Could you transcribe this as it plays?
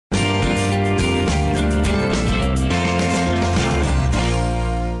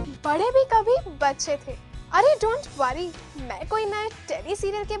बच्चे थे। अरे डोंट वरी, मैं कोई नए टेली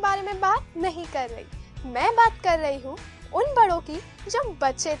सीरियल के बारे में बात नहीं कर रही। मैं बात कर रही हूँ उन बड़ों की जो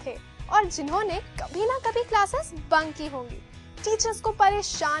बच्चे थे और जिन्होंने कभी ना कभी क्लासेस बंक की होंगी, टीचर्स को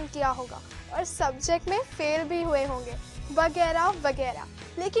परेशान किया होगा और सब्जेक्ट में फेल भी हुए होंगे, वगैरह वगैरह।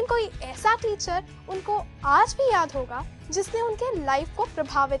 लेकिन कोई ऐसा टीचर उनको आज भी याद होगा जिसने उनके लाइफ को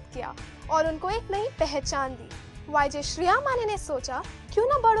प्रभावित किया और उनको एक नई पहचान दी। वाईजे श्रेया माने ने सोचा क्यों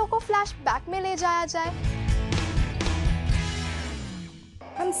ना बड़ों को फ्लैशबैक में ले जाया जाए।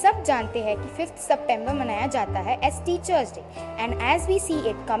 हम सब जानते हैं कि 5 सितंबर मनाया जाता है as teachers day and as we see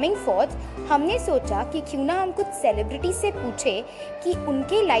it coming fourth, हमने सोचा कि क्यों ना हम कुछ सेलिब्रिटी से पूछे कि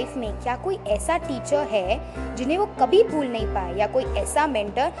उनके लाइफ में क्या कोई ऐसा टीचर है जिन्हें वो कभी भूल नहीं पाए या कोई ऐसा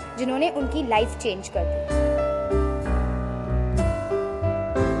मेंटर जिन्होंने उनकी लाइफ चेंज कर दी।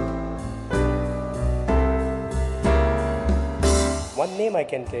 One name I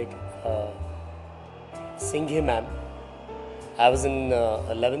can take, Singhe ma'am. I was in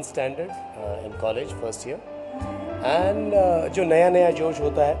 11th standard in college, first year. And जो नया जोश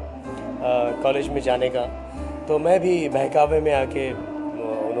होता है कॉलेज में जाने का, तो मैं भी बहकावे में आके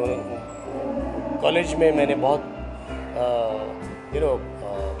कॉलेज में मैंने बहुत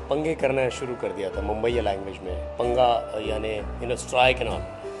पंगे करना शुरू कर दिया था। मुंबई लैंग्वेज में पंगा यानी स्ट्राइक एंड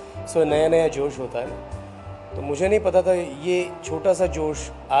ऑल। सो नया जोश होता है, तो मुझे नहीं पता था ये छोटा सा जोश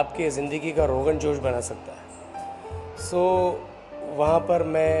आपके ज़िंदगी का रोगन जोश बना सकता है। सो वहाँ पर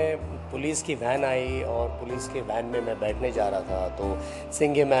मैं पुलिस की वैन आई और पुलिस के वैन में मैं बैठने जा रहा था, तो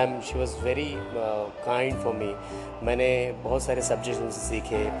Singhe ma'am, she was very kind for me. मैंने बहुत सारे सब्जेक्ट उनसे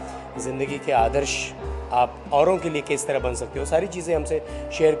सीखे, ज़िंदगी के आदर्श आप औरों के लिए किस तरह बन सकते हो, सारी चीज़ें हमसे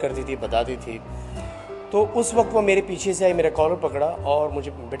शेयर करती थी, बताती थी। तो उस वक्त वो मेरे पीछे से आई, मेरा कॉलर पकड़ा और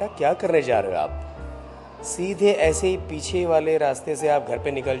मुझे, बेटा क्या करने जा रहे हो आप, सीधे ऐसे ही पीछे वाले रास्ते से आप घर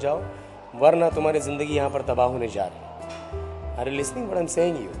पे निकल जाओ, वरना तुम्हारी ज़िंदगी यहाँ पर तबाह होने जा रही है। Are you listening what I am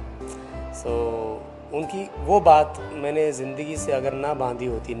saying you? सो उनकी वो बात मैंने ज़िंदगी से अगर ना बांधी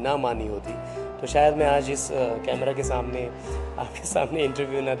होती, ना मानी होती, तो शायद मैं आज इस कैमरा के सामने, आपके सामने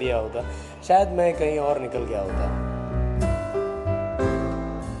इंटरव्यू ना दिया होता, शायद मैं कहीं और निकल गया होता।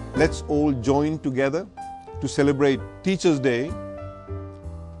 Let's all join together to celebrate Teachers' Day,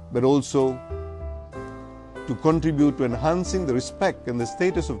 but also to contribute to enhancing the respect and the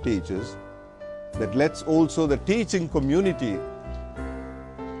status of teachers. That let's also the teaching community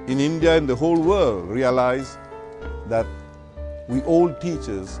in India and the whole world realize that we all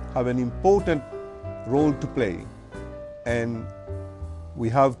teachers have an important role to play, and we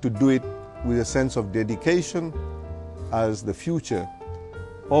have to do it with a sense of dedication, as the future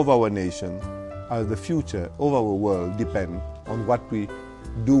of our nation, as the future of our world depend on what we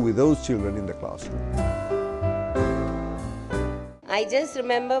do with those children in the classroom. I just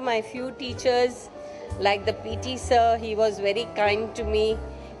remember my few teachers, like the PT sir. He was very kind to me.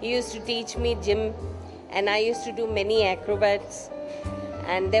 He used to teach me gym, and I used to do many acrobats.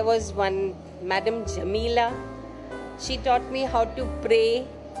 And there was one Madam Jamila. She taught me how to pray.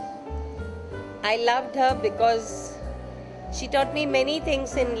 I loved her because she taught me many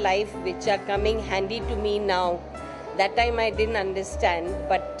things in life which are coming handy to me now. That time I didn't understand,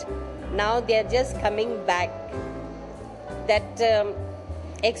 but now they are just coming back. That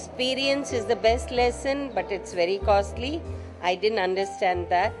experience is the best lesson, but it's very costly. I didn't understand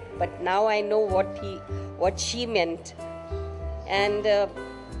that, but now I know what she meant. And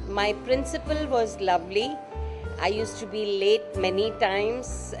my principal was lovely. I used to be late many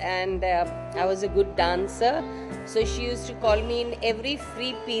times, and I was a good dancer. So she used to call me in every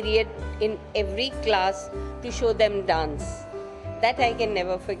free period in every class to show them dance. That I can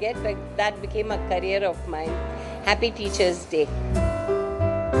never forget. That became a career of mine. Happy Teachers' Day.